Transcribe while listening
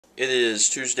It is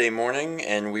Tuesday morning,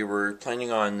 and we were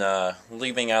planning on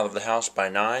leaving out of the house by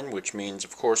 9, which means,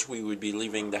 of course, we would be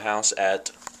leaving the house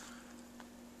at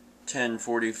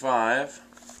 10:45.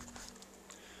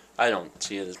 I don't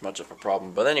see it as much of a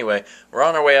problem, but anyway, we're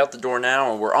on our way out the door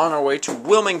now, and we're on our way to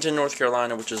Wilmington, North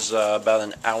Carolina, which is about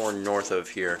an hour north of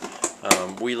here.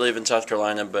 We live in South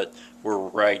Carolina, but we're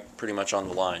right pretty much on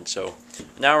the line, so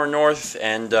an hour north,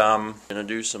 and gonna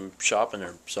do some shopping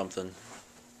or something.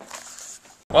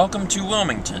 Welcome to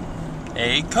Wilmington,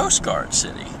 a Coast Guard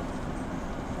city.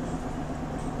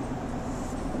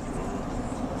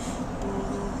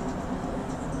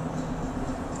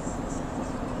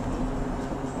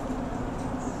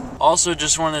 Also,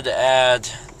 just wanted to add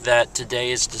that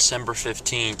today is December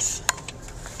 15th,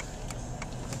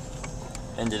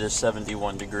 and it is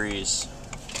 71 degrees.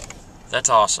 That's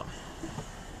awesome.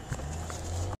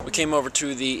 We came over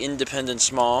to the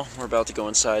Independence Mall. We're about to go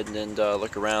inside and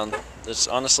look around. This,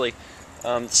 honestly,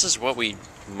 this is what we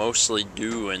mostly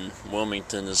do in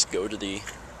Wilmington, is go to the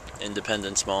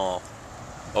Independence Mall.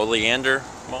 Oleander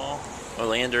Mall?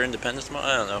 Oleander Independence Mall?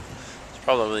 I don't know. It's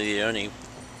probably the only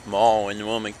mall in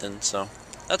Wilmington, so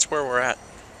that's where we're at.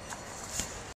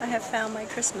 I have found my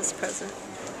Christmas present.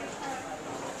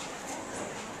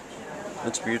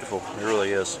 It's beautiful. It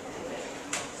really is.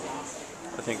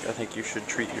 I think you should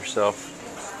treat yourself.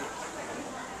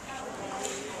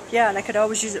 Yeah, and I could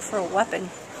always use it for a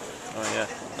weapon. Oh yeah.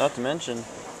 Not to mention,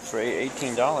 for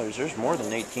 $18, there's more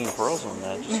than 18 pearls on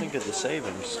that. Just think of the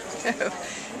savings.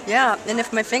 Yeah, and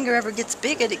if my finger ever gets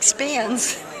big, it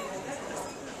expands.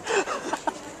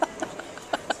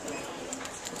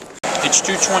 It's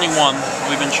 2:21.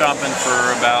 We've been shopping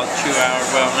for about 2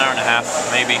 hours, well, an hour and a half,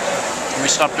 maybe. We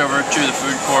stopped over to the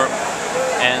food court,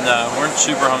 and we're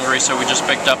super hungry, so we just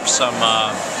picked up some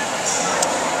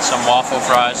waffle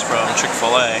fries from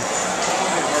Chick-fil-A.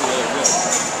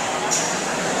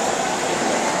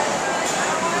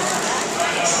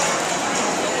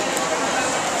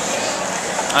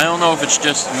 I don't know if it's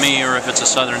just me or if it's a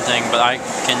southern thing, but I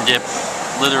can dip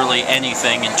literally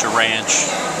anything into ranch,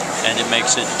 and it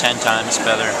makes it 10 times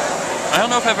better. I don't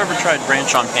know if I've ever tried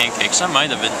ranch on pancakes. I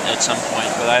might have at some point,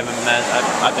 but I haven't met.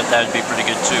 I bet that would be pretty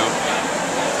good too.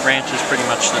 Ranch is pretty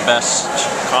much the best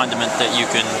condiment that you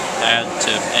can add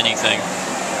to anything.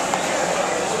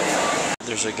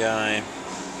 There's a guy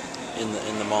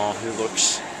in the mall who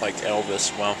looks like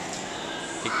Elvis. Well,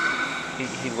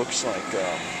 he looks like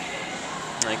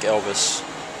Elvis,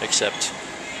 except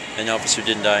an Elvis who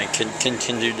didn't die and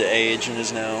continued to age and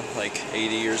is now like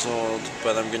 80 years old.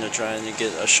 But I'm gonna try and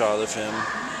get a shot of him.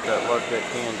 Look at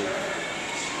candy.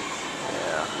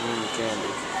 Yeah,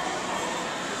 candy.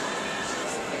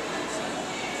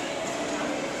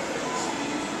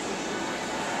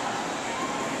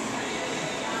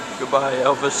 Goodbye,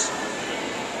 Elvis.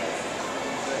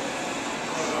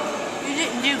 You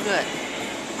didn't do good.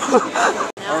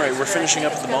 Alright, we're finishing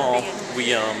up at the mall.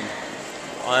 We,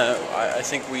 I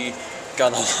think we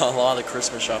got a lot of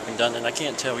Christmas shopping done, and I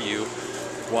can't tell you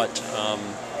what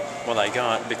I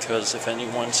got, because if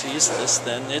anyone sees this,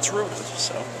 then it's ruined.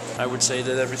 So I would say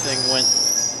that everything went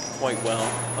quite well.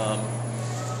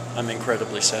 I'm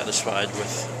incredibly satisfied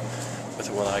with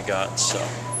what I got, so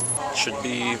it should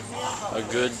be a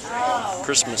good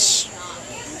Christmas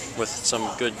with some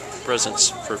good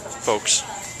presents for folks.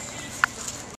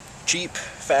 Cheap,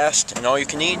 fast, and all you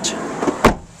can eat.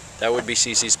 That would be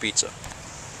CC's Pizza.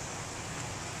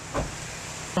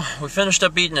 We finished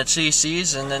up eating at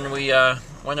CC's, and then we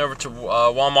went over to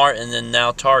Walmart, and then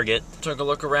now Target. Took a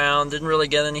look around, didn't really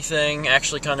get anything.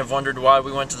 Actually kind of wondered why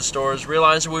we went to the stores.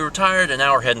 Realized we were tired, and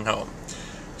now we're heading home.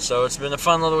 So it's been a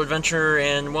fun little adventure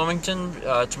in Wilmington.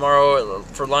 Tomorrow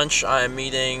for lunch, I'm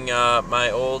meeting my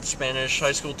old Spanish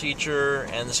high school teacher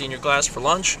and the senior class for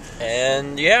lunch.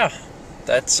 And yeah,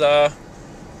 that's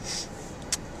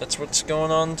what's going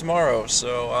on tomorrow.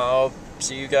 So I'll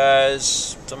see you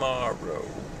guys tomorrow.